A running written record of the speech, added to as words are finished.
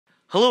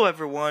Hello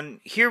everyone,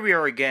 here we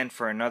are again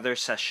for another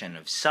session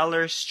of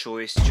Seller's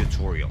Choice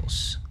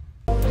Tutorials.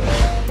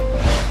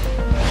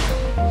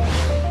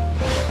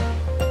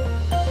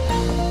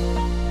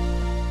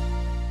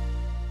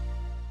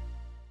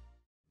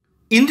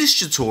 In this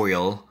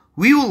tutorial,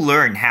 we will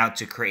learn how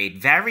to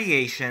create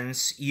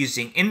variations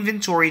using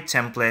inventory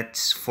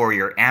templates for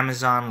your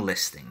Amazon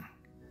listing.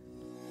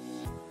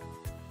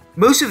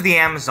 Most of the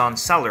Amazon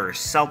sellers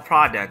sell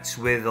products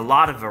with a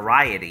lot of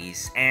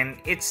varieties, and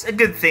it's a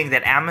good thing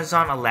that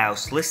Amazon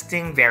allows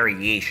listing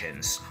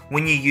variations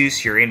when you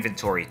use your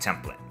inventory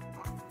template.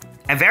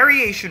 A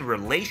variation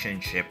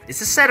relationship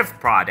is a set of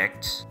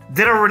products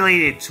that are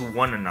related to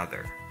one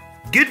another.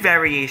 Good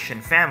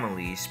variation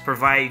families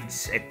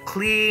provides a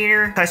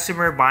clear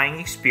customer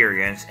buying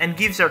experience and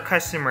gives our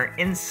customer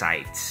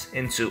insights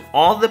into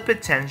all the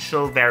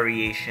potential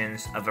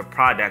variations of a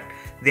product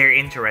they're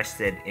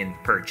interested in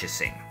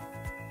purchasing.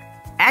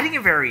 Adding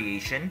a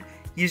variation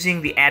using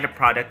the Add a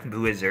Product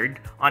wizard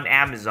on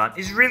Amazon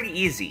is really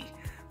easy,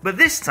 but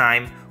this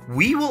time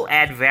we will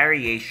add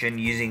variation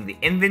using the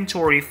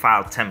inventory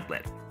file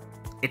template.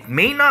 It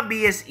may not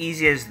be as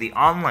easy as the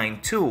online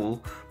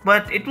tool,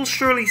 but it will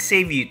surely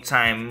save you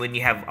time when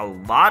you have a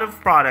lot of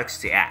products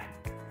to add.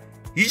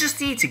 You just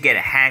need to get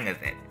a hang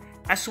of it,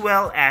 as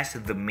well as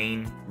the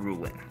main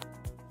ruling.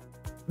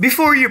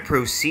 Before you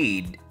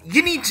proceed,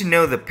 you need to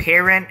know the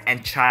parent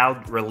and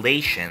child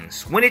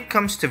relations when it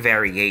comes to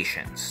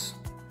variations.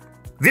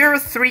 There are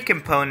three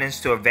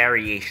components to a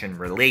variation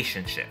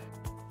relationship.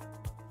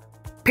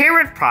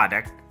 Parent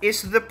product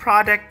is the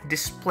product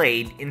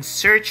displayed in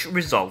search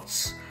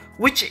results,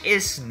 which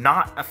is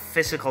not a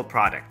physical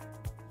product.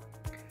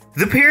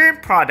 The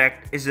parent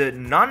product is a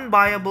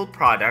non-buyable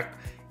product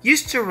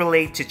used to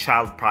relate to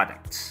child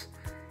products.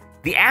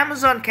 The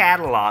Amazon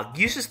catalog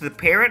uses the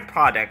parent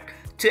product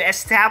to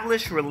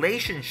establish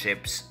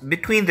relationships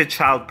between the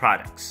child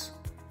products.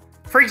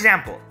 For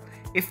example,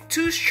 if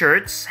two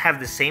shirts have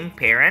the same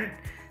parent,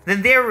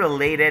 then they are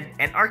related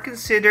and are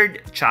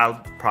considered child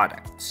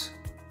products.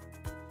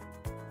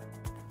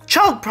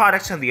 Child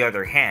products, on the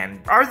other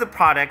hand, are the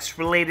products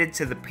related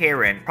to the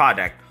parent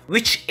product,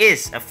 which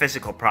is a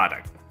physical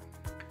product.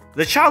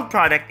 The child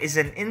product is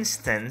an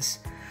instance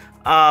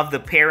of the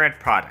parent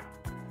product.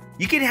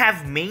 You can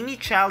have many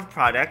child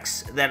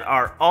products that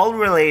are all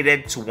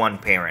related to one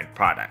parent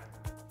product.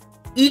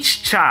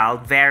 Each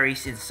child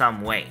varies in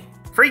some way.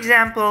 For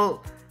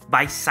example,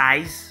 by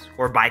size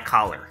or by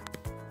color.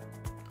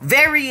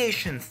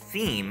 Variation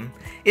theme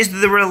is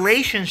the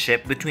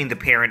relationship between the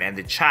parent and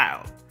the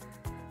child.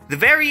 The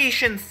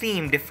variation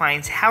theme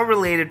defines how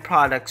related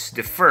products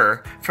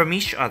differ from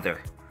each other.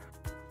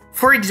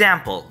 For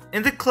example,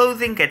 in the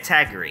clothing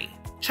category,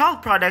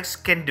 child products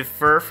can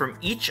differ from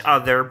each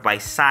other by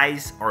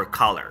size or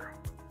color.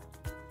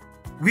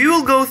 We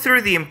will go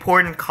through the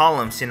important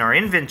columns in our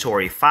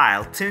inventory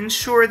file to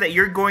ensure that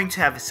you're going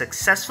to have a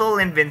successful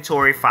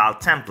inventory file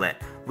template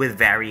with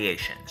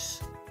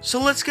variations.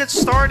 So let's get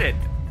started.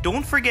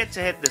 Don't forget to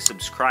hit the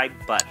subscribe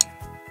button.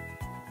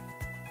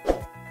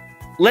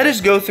 Let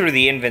us go through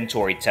the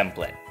inventory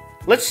template.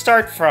 Let's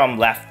start from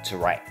left to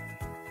right.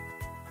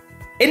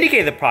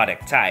 Indicate the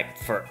product type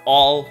for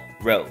all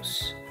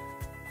rows.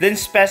 Then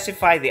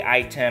specify the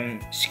item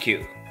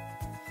SKU.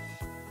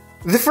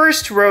 The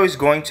first row is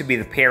going to be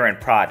the parent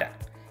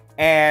product,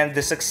 and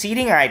the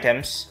succeeding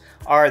items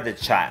are the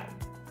child.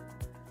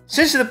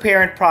 Since the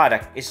parent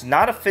product is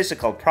not a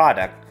physical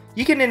product,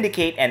 you can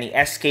indicate any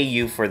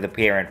SKU for the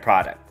parent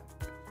product.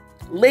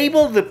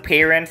 Label the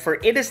parent for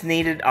it is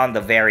needed on the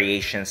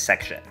variations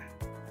section.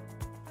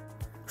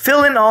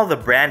 Fill in all the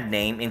brand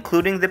name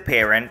including the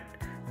parent,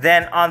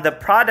 then on the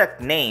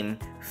product name,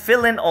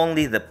 fill in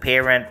only the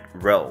parent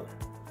row.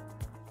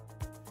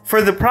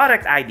 For the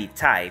product ID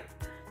type,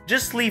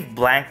 just leave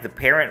blank the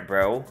parent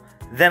row,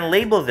 then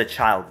label the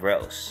child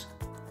rows.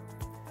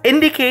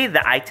 Indicate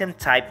the item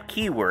type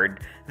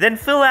keyword, then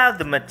fill out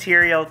the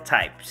material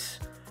types.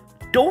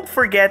 Don't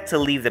forget to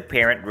leave the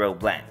parent row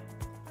blank.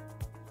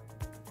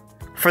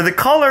 For the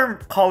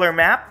color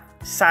map,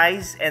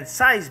 size, and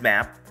size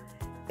map,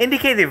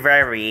 indicate the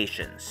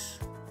variations.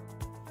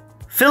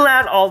 Fill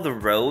out all the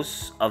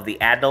rows of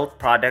the adult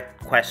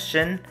product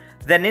question,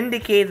 then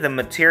indicate the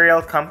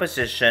material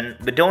composition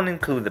but don't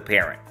include the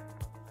parent.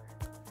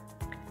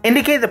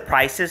 Indicate the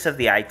prices of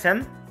the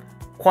item,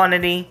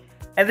 quantity,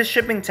 and the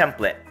shipping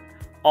template,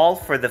 all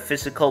for the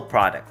physical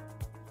product.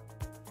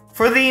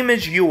 For the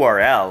image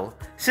URL,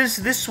 since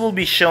this will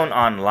be shown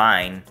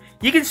online,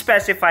 you can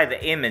specify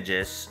the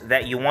images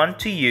that you want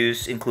to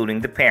use including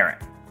the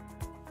parent.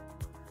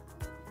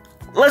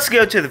 Let's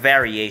go to the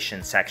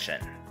variation section.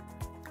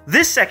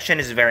 This section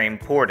is very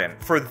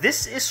important, for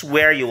this is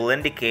where you will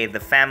indicate the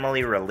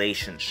family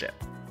relationship.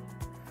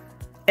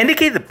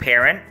 Indicate the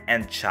parent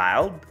and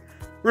child.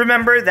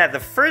 Remember that the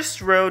first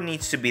row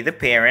needs to be the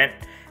parent,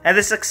 and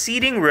the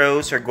succeeding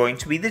rows are going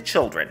to be the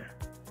children,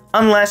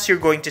 unless you're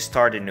going to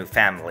start a new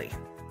family.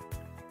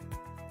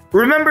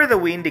 Remember that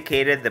we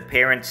indicated the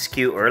parent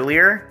SKU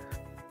earlier?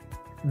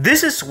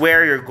 This is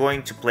where you're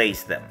going to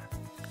place them.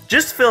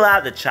 Just fill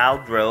out the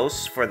child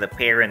rows for the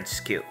parent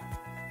SKU.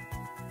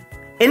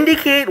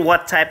 Indicate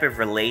what type of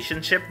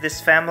relationship this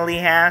family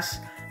has.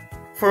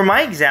 For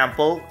my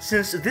example,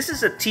 since this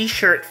is a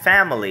t-shirt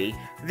family,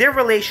 their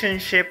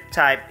relationship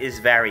type is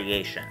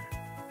variation.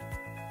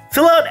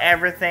 Fill out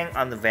everything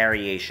on the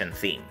variation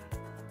theme.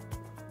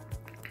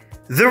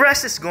 The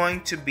rest is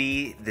going to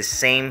be the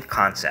same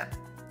concept.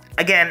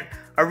 Again,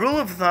 a rule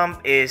of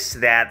thumb is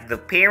that the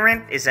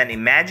parent is an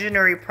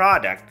imaginary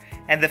product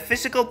and the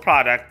physical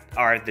product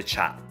are the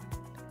child.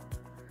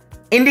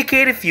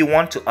 Indicate if you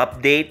want to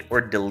update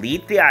or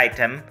delete the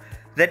item,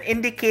 then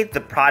indicate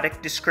the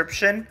product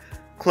description,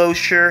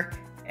 closure,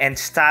 and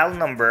style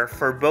number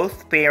for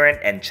both parent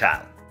and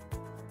child.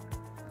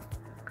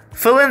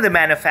 Fill in the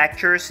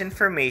manufacturer's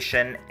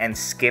information and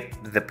skip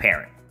the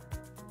parent.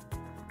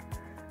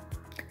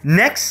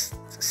 Next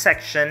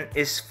section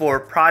is for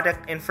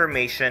product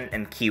information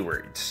and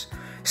keywords.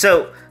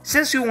 So,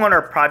 since we want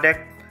our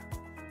product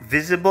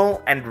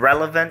visible and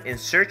relevant in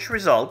search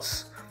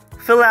results,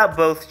 fill out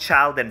both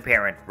child and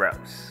parent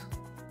rows.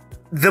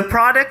 The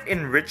product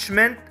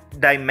enrichment,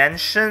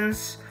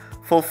 dimensions,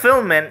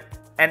 fulfillment,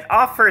 and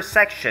offer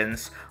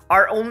sections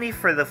are only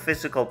for the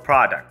physical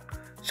product,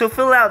 so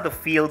fill out the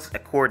fields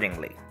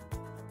accordingly.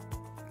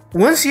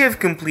 Once you have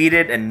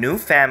completed a new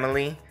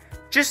family,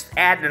 just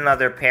add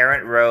another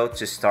parent row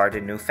to start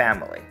a new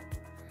family.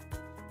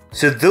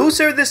 So those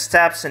are the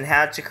steps on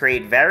how to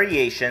create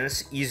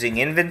variations using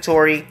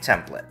inventory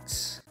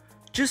templates.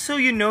 Just so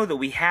you know that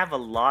we have a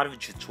lot of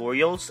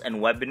tutorials and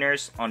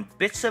webinars on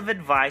bits of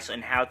advice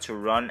on how to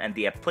run and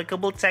the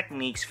applicable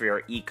techniques for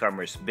your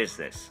e-commerce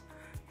business.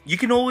 You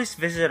can always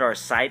visit our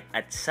site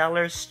at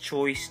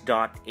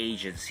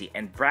sellerschoice.agency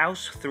and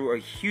browse through our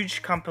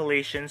huge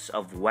compilations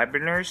of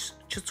webinars,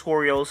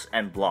 tutorials,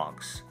 and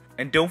blogs.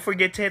 And don't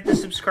forget to hit the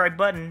subscribe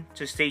button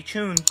to stay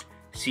tuned.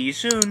 See you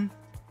soon!